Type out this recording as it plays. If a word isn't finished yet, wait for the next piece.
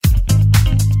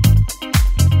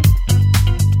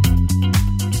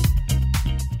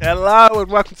Hello and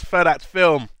welcome to Third Act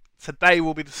Film. Today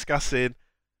we'll be discussing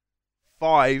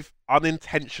 5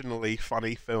 unintentionally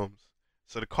funny films.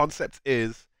 So the concept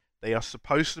is they are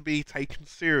supposed to be taken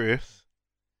serious,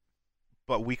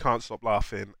 but we can't stop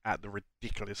laughing at the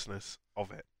ridiculousness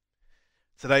of it.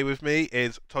 Today with me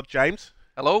is Todd James.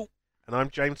 Hello. And I'm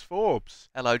James Forbes.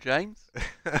 Hello, James.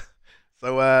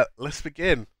 So let's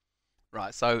begin.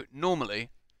 Right, so normally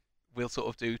we'll sort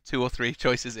of do 2 or 3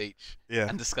 choices each Yeah.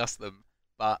 and discuss them,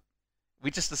 but we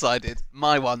just decided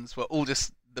my ones were all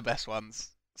just the best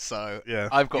ones, so Yeah.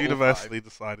 I've got universally all 5.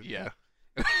 decided. Yeah.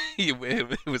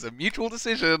 It was a mutual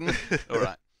decision. All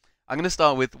right. I'm going to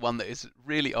start with one that is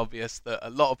really obvious that a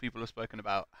lot of people have spoken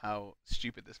about how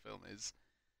stupid this film is.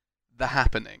 The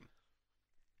Happening,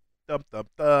 Dum dum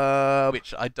dum.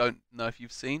 which I don't know if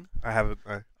you've seen. I haven't.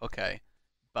 No. Okay,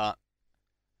 but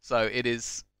so it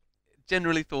is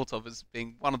generally thought of as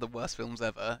being one of the worst films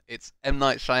ever. It's M.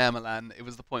 Night Shyamalan. It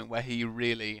was the point where he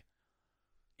really,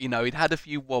 he'd had a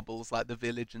few wobbles like The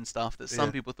Village and stuff that some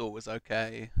Yeah. people thought was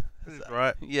okay. This is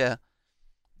right. Yeah.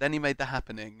 Then he made The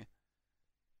Happening,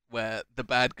 where the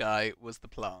bad guy was the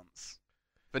plants,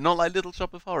 but not like Little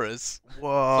Shop of Horrors.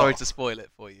 Whoa. Sorry to spoil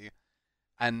it for you.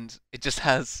 And it just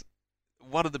has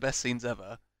one of the best scenes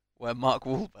ever, where Mark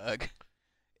Wahlberg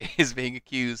is being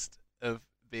accused of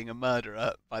being a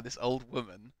murderer by this old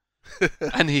woman,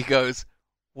 and he goes,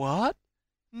 "What?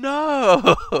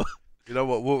 No." You know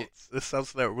what? It's- This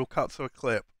sounds like we'll cut to a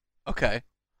clip. Okay.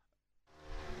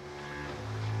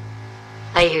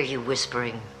 I hear you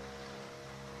whispering.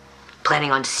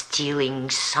 Planning on stealing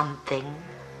something?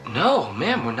 No,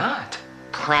 ma'am, we're not.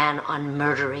 Plan on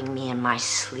murdering me in my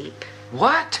sleep?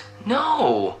 What?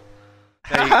 No.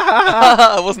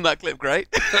 Wasn't that clip great?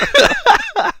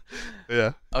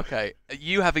 Yeah. Okay,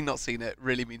 you having not seen it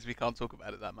really means we can't talk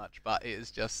about it that much, but it is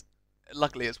just,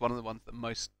 luckily it's one of the ones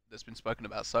that's been spoken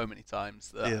about so many times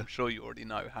that Yeah. I'm sure you already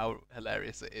know how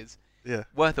hilarious it is. Yeah.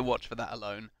 Worth a watch for that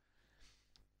alone.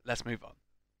 Let's move on.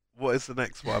 What is the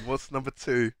next one? What's number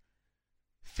 2?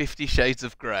 50 Shades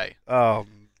of Grey. Oh,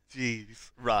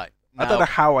 jeez. Right. I don't now- know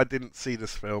how I didn't see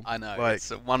this film. I know, Like, it's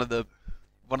one of the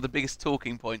biggest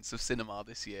talking points of cinema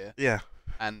this year, yeah.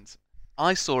 and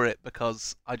I saw it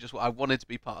because I wanted to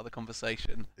be part of the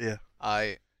conversation. Yeah.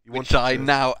 You Which wanted I to.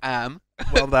 now am.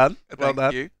 Well done. Well Thank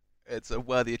done. you. It's a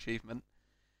worthy achievement.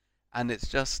 And it's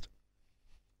just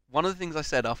one of the things I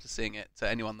said after seeing it to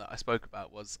anyone that I spoke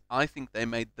about was I think they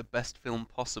made the best film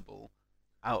possible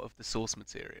out of the source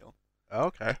material,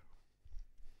 Okay.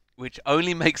 which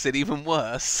only makes it even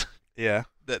worse Yeah.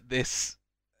 that it's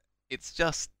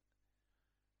just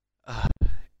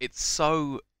it's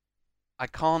so I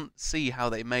can't see how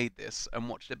they made this and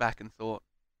watched it back and thought,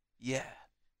 yeah,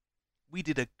 we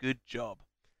did a good job.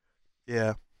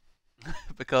 Yeah.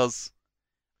 Because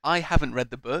I haven't read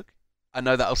the book. I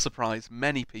know that'll surprise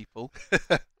many people,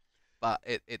 but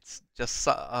it's just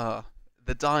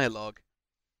the dialogue.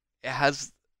 It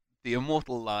has the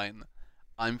immortal line,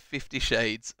 "I'm 50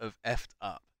 shades of effed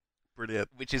up," Brilliant.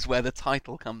 which is where the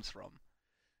title comes from.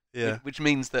 Yeah. Which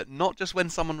means that not just when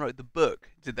someone wrote the book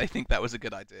did they think that was a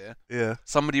good idea. Yeah.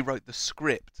 Somebody wrote the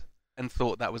script and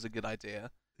thought that was a good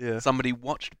idea. Yeah. Somebody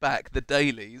watched back the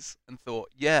dailies and thought,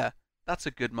 yeah, that's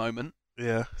a good moment.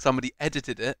 Yeah. Somebody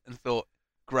edited it and thought,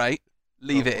 great,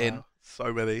 leave Oh, it in. wow.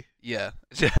 So many. Yeah.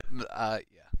 Yeah.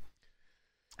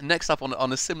 Next up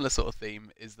on a similar sort of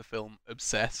theme is the film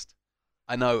Obsessed.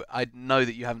 I know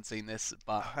that you haven't seen this, I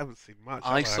but haven't seen much.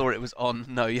 I have saw it was on.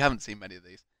 No, you haven't seen many of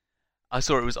these. I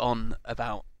saw it was on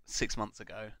about 6 months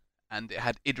ago, and it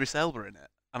had Idris Elba in it,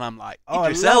 and I'm like, Oh,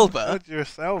 Idris I love Elba,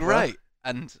 Idris Elba. great.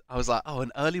 And I was like, oh,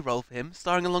 an early role for him,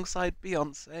 starring alongside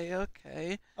Beyonce.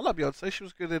 Okay, I love Beyonce. She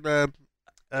was good in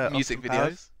music Austin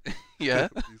Powers. videos. Yeah.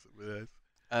 Music videos.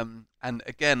 And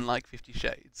again, like 50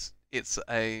 Shades, it's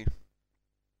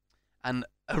an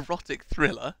erotic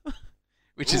thriller,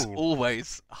 which is Ooh.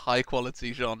 always a high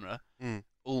quality genre, Mm.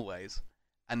 always.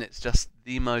 And it's just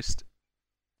the most.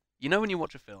 You know when you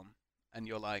watch a film and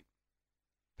you're like,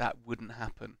 that wouldn't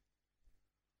happen,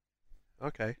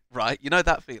 Okay. right? You know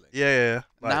that feeling. Yeah, yeah, yeah.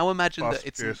 Like Now imagine Fast that and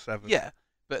it's Furious 7. yeah,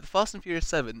 but Fast and Furious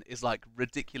 7 is like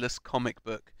ridiculous comic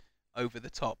book over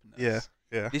the topness. Yeah,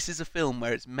 yeah, This is a film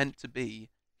where it's meant to be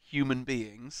human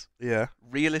beings, yeah.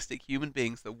 realistic human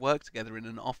beings that work together in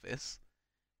an office,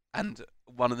 and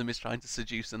one of them is trying to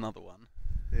seduce another one.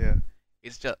 Yeah.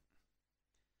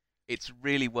 It's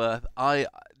really worth.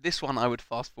 This one I would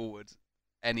fast forward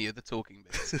any of the talking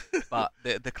bits, but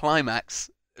the climax,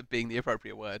 being the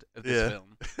appropriate word of this Yeah.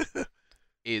 film,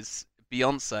 is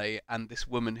Beyonce and this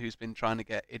woman who's been trying to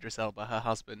get Idris Elba, her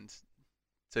husband,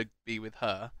 to be with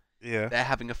her. Yeah. They're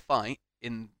having a fight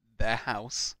in their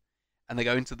house, and they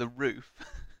go into the roof.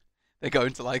 They go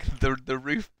into like the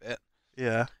roof bit,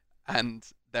 Yeah. and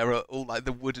there are all like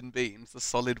the wooden beams, the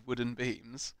solid wooden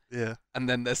beams, Yeah. and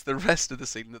then there's the rest of the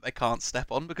ceiling that they can't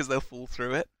step on because they'll fall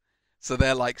through it. So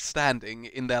they're like standing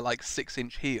in their like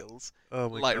 6-inch heels, Oh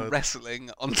my like god. wrestling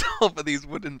on top of these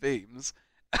wooden beams,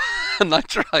 and like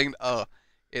trying. Oh,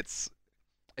 it's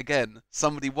again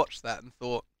somebody watched that and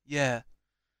thought, yeah,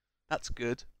 that's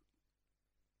good,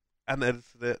 And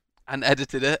edited it. and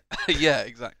edited it. Yeah,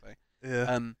 exactly.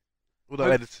 Yeah. Although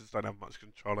hope- editors don't have much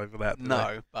control over that. Do they?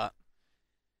 No, but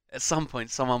at some point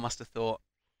someone must have thought,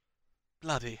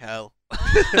 bloody hell,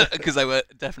 because they were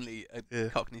definitely a Yeah.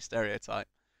 Cockney stereotype.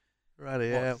 Right.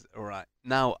 Yeah. All right.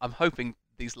 Now I'm hoping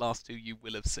these last two you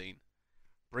will have seen.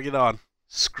 Bring it on.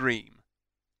 Scream,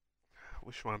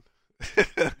 Which one?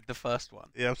 the first one.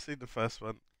 Yeah, I've seen the first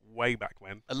one way back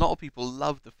when. A lot of people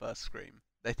love the first Scream.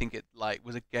 They think it like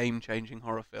was a game-changing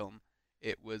horror film.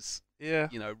 It was, Yeah.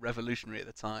 revolutionary at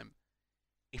the time.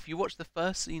 If you watch the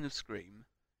first scene of Scream,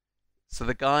 so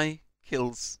the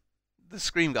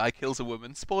Scream guy kills a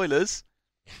woman. Spoilers.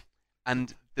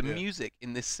 And the Yeah. music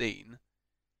in this scene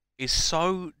is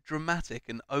so dramatic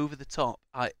and over the top.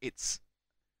 It's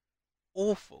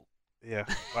awful. Yeah.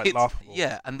 Like It's- laughable.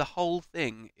 Yeah, and the whole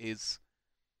thing is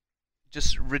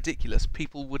just ridiculous.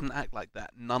 People wouldn't act like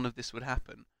that. None of this would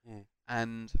happen. Mm.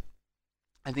 And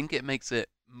I think it makes it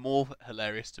more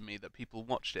hilarious to me that people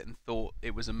watched it and thought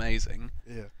it was amazing.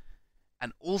 Yeah.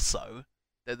 And also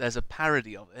that there's a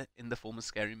parody of it in the form of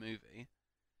Scary Movie,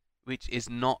 which is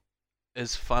not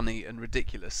as funny and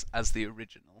ridiculous as the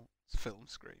original film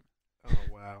Scream. Oh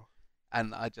wow.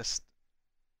 And I just,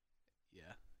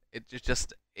 yeah, it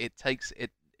takes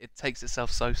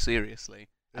itself so seriously,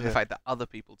 and the Yeah. fact that other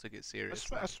people took it I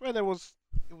seriously. swear it was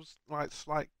like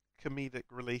slight comedic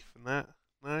relief in that.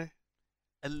 No.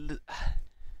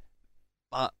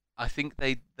 But I think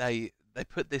they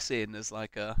put this in as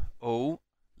like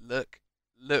look,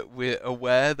 we're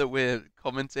aware that we're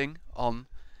commenting on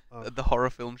Oh. the horror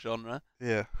film genre,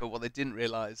 Yeah. but what they didn't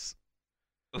realise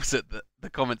was that the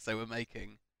comments they were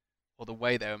making, or the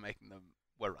way they were making them,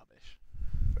 were rubbish.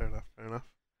 Fair enough. Fair enough.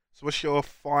 So what's the Now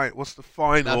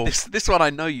final this one I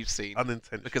know you've seen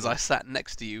unintentional? because I sat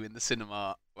next to you in the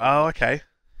cinema. Oh, okay.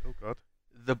 Oh god.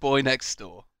 The Boy Next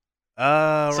Door.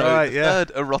 Oh, So right. the Yeah.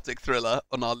 third erotic thriller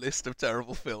on our list of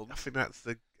terrible I films. think that's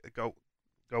the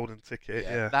golden ticket.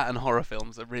 Yeah, Yeah. that and horror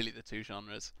films are really the two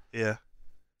genres. Yeah.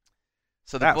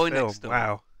 So the That Boy film. Next Door.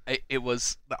 Wow. It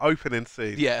was. The opening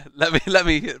scene. Yeah. Let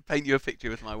me paint you a picture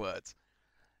with my words.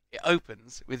 It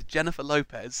opens with Jennifer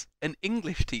Lopez, an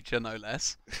English teacher no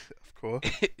less, Of course.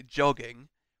 jogging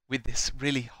with this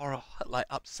really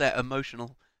upset,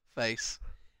 emotional face,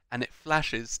 and it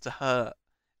flashes to her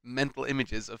mental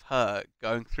images of her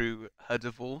going through her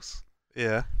divorce.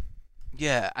 Yeah.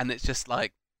 Yeah, and it's just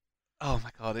like, oh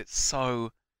my god, it's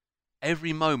so.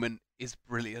 Every moment is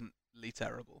brilliantly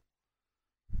terrible.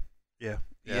 Yeah.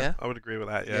 Yeah? I would agree with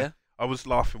that. Yeah. Yeah? I was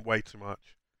laughing way too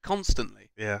much.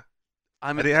 Constantly. Yeah.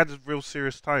 I'm. And it had a real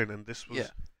serious tone, and this was Yeah.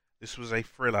 this was a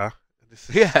thriller. This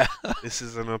is Yeah. this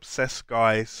is an obsessed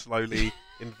guy slowly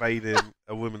invading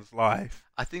a woman's life.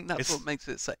 I think that's It's- what makes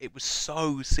it so. It was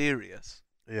so serious.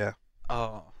 Yeah.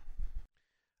 Oh.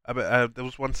 But there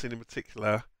was one scene in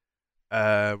particular.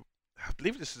 I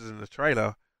believe this is in the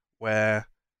trailer where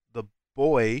the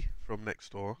boy from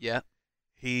next door Yeah.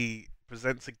 he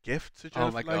presents a gift to Jennifer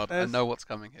Oh my god, I Lopez. know what's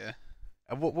coming here.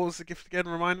 And what was the gift again?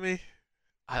 Remind me.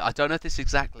 I don't know if this is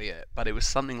exactly it, but it was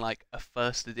something like a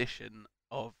first edition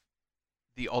of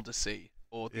the Odyssey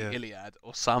or the Yeah. Iliad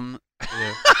or some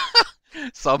Yeah.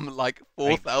 some like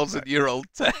 4,000-year-old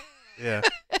text. Yeah.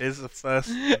 Here's the first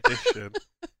edition.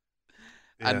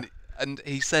 Yeah. And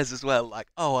he says as well, like,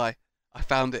 oh, I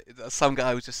found it. Some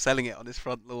guy was just selling it on his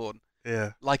front lawn,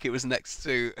 Yeah. like it was next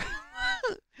to.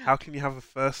 How can you have a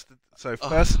first? So Oh.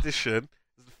 first edition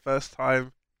is the first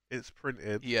time it's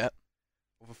printed Yeah,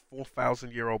 of a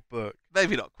 4,000-year-old book,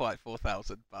 maybe not quite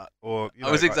 4,000, but or you know,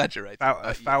 I was like exaggerating. a but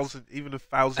yes. thousand, even a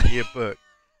 1,000-year book,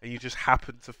 and you just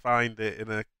happen to find it in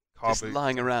a car Just boot.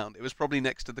 lying around. It was probably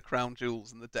next to the Crown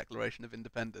Jewels and the Declaration of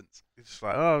Independence. It's just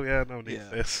like, oh yeah, no one needs Yeah.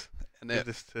 this. And Give it,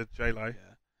 this to J-Lo.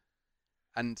 yeah.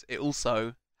 And it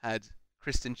also had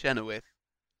Kristen Chenoweth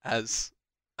as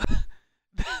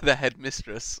the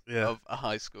headmistress Yeah. of a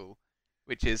high school,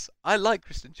 which is I like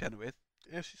Kristen Chenoweth,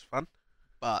 Yeah, she's fun.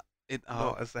 but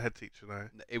Not as the head teacher, no.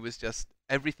 it was just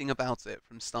everything about it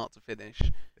from start to finish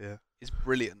Yeah. is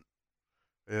brilliant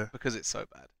Yeah. because it's so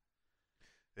bad.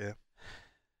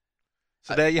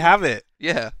 So there you have it.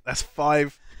 Yeah, That's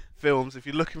 5 films. If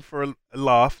you're looking for a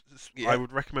laugh, Yeah. I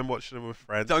would recommend watching them with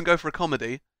friends. don't go for a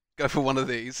comedy. go for one of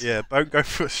these. Yeah, don't go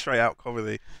for a straight out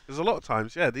comedy. Because a lot of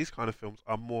times, these kind of films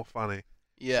are more funny.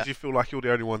 Yeah. 'Cause you feel like you're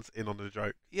the only ones in on the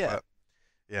joke. Yeah. But,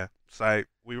 yeah. So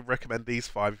we recommend these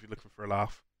 5 if you're looking for a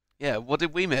laugh. Yeah. What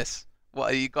did we miss?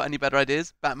 What, you got any better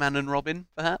ideas? Batman and Robin,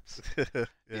 perhaps?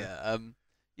 Yeah.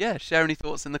 Yeah. Share any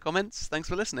thoughts in the comments. Thanks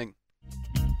for listening.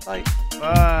 Bye.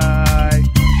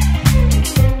 Bye.